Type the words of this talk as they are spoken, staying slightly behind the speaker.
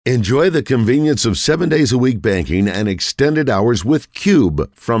Enjoy the convenience of 7 days a week banking and extended hours with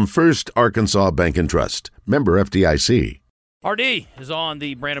Cube from First Arkansas Bank and Trust. Member FDIC. RD is on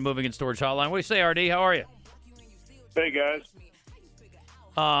the Brandon Moving and Storage Hotline. What do you say, RD? How are you? Hey, guys.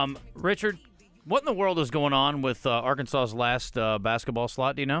 Richard, what in the world is going on with Arkansas's last basketball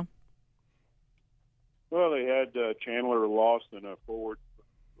slot? Do you know? Well, they had Chandler Lawson, a forward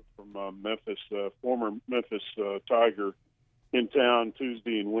from Memphis, former Memphis Tiger, in town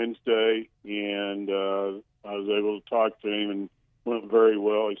Tuesday and Wednesday, and I was able to talk to him, and went very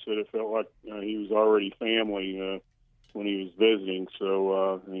well. He said it felt like he was already family when he was visiting,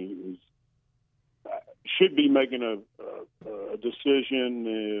 so he should be making a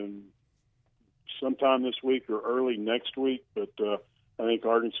decision sometime this week or early next week, but I think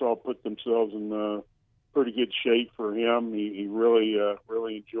Arkansas put themselves in pretty good shape for him. He really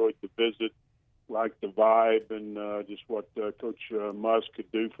enjoyed the visit, liked the vibe, and just what Coach Musk could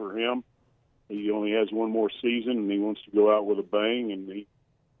do for him. He only has one more season, and he wants to go out with a bang, and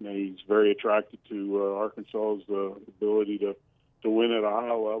he's very attracted to Arkansas's ability to win at a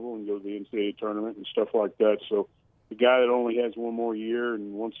high level and go to the NCAA tournament and stuff like that. So the guy that only has one more year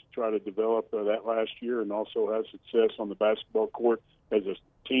and wants to try to develop that last year and also have success on the basketball court as a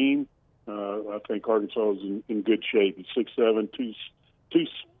team, I think Arkansas is in good shape. He's 6'7",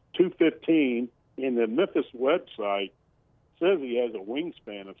 215, and the Memphis website says he has a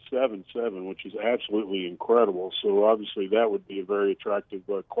wingspan of 7'7", which is absolutely incredible. So obviously that would be a very attractive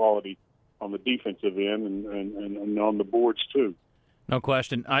quality on the defensive end and on the boards too. No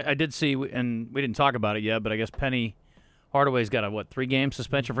question. I did see, and we didn't talk about it yet, but I guess Penny Hardaway's got a 3-game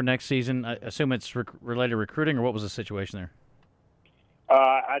suspension for next season. I assume it's related to recruiting, or what was the situation there?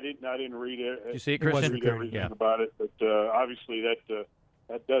 I didn't read it. Did you see it, Christian? I didn't read everything about it, but obviously that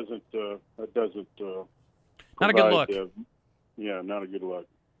doesn't not a good look. Yeah, not a good look.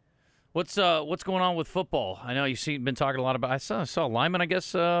 What's going on with football? I know you've been talking a lot about. I saw Lyman. I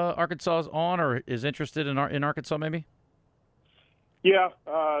guess Arkansas is on or is interested in Arkansas, maybe. Yeah,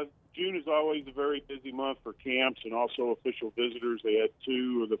 June is always a very busy month for camps and also official visitors. They had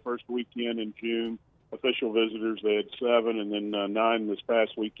 2 the first weekend in June. Official visitors, they had 7, and then 9 this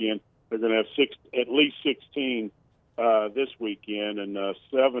past weekend. They're going to have at least 16 this weekend, and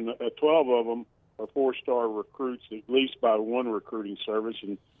 12 of them are 4-star recruits, at least by one recruiting service,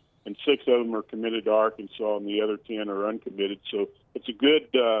 and 6 of them are committed to Arkansas, and the other 10 are uncommitted. So it's a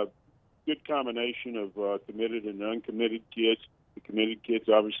good combination of committed and uncommitted kids. The committed kids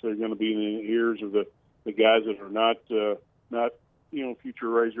obviously are going to be in the ears of the guys that are not future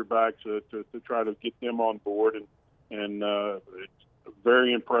Razorbacks to try to get them on board, and it's a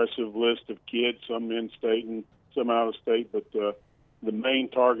very impressive list of kids, some in-state and some out-of-state, but the main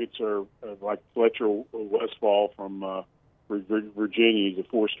targets are like Fletcher Westfall from Virginia. He's a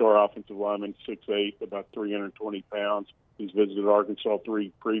 4-star offensive lineman, 6'8", about 320 pounds. He's visited Arkansas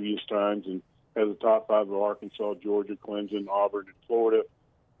 3 previous times and has a top 5 of Arkansas, Georgia, Clemson, Auburn, and Florida.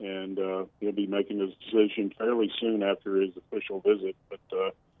 And he'll be making his decision fairly soon after his official visit. But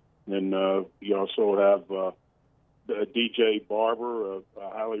then you also have DJ Barber, a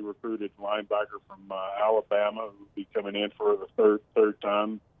highly recruited linebacker from Alabama, who will be coming in for the third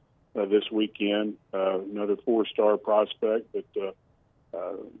time this weekend. Another 4-star prospect. But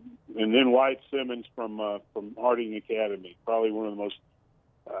and then White Simmons from Harding Academy, probably one of the most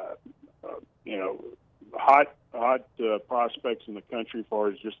hot prospects in the country as far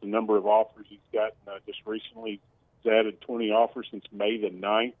as just the number of offers he's gotten. Just recently, he's added 20 offers since May the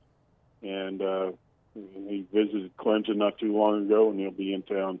 9th, and he visited Clemson not too long ago, and he'll be in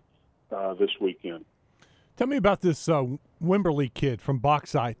town this weekend. Tell me about this Wimberly kid from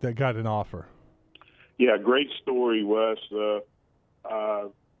Bauxite that got an offer. Yeah, great story, Wes.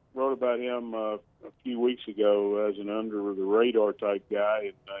 Wrote about him a few weeks ago as an under-the-radar type guy,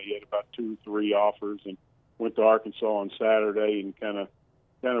 and he had about 2 or 3 offers, and went to Arkansas on Saturday and kind of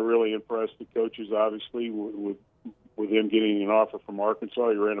really impressed the coaches, obviously, with him getting an offer from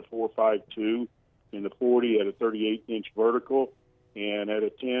Arkansas. He ran a 4.52 in the 40 at a 38-inch vertical and at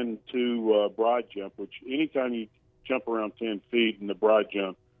a 10.2 broad jump, which anytime you jump around 10 feet in the broad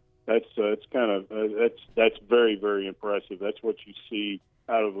jump, that's very, very impressive. That's what you see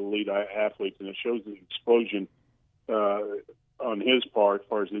out of elite athletes, and it shows the explosion on his part as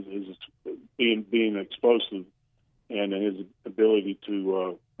far as his being explosive and his ability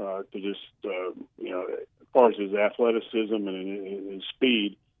to just as far as his athleticism and his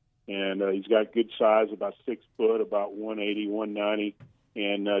speed. And he's got good size, about 6 foot, about 180, 190.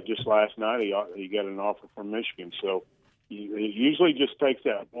 And just last night he got an offer from Michigan. So it usually just takes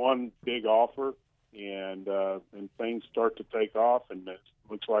that one big offer, and things start to take off. And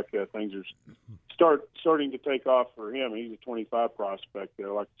looks like things are starting to take off for him. He's a 25 prospect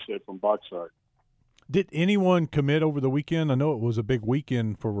there, like I said, from Bauxite. Did anyone commit over the weekend? I know it was a big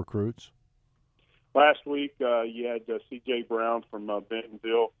weekend for recruits. Last week, you had C.J. Brown from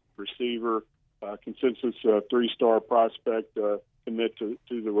Bentonville, receiver, consensus 3-star prospect, commit to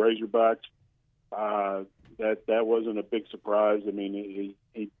the Razorbacks. That wasn't a big surprise. I mean,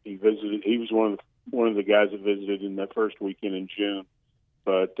 he visited. He was one of the guys that visited in that first weekend in June.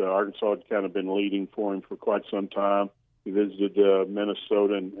 But Arkansas had kind of been leading for him for quite some time. He visited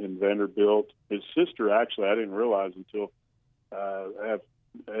Minnesota and Vanderbilt. His sister, actually, I didn't realize until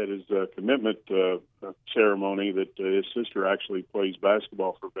at his commitment ceremony that his sister actually plays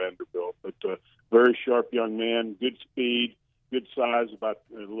basketball for Vanderbilt. But very sharp young man, good speed, good size, about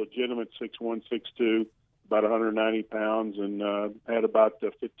a legitimate 6'1", 6'2", about 190 pounds, and had about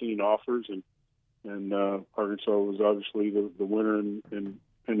 15 offers. And Arkansas was obviously the winner in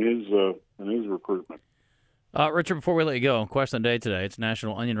his recruitment. Richard, before we let you go, question of the day today. It's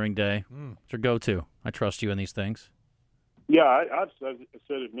National Onion Ring Day. It's your go-to. I trust you in these things. Yeah, I've said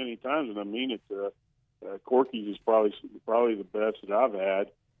it many times, and I mean it. Corky's is probably the best that I've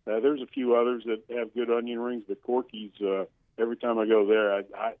had. There's a few others that have good onion rings, but Corky's, every time I go there,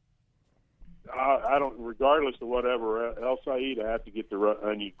 I don't, regardless of whatever else I eat, I have to get the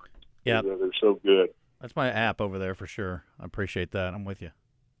onion rings. Yeah, they're so good. That's my app over there for sure. I appreciate that. I'm with you.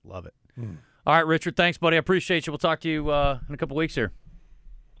 Love it. All right, Richard, thanks, buddy. I appreciate you. We'll talk to you in a couple weeks here.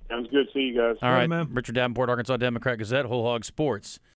 Sounds good. See you guys. All right, man. Richard Davenport, Arkansas Democrat Gazette, Whole Hog Sports.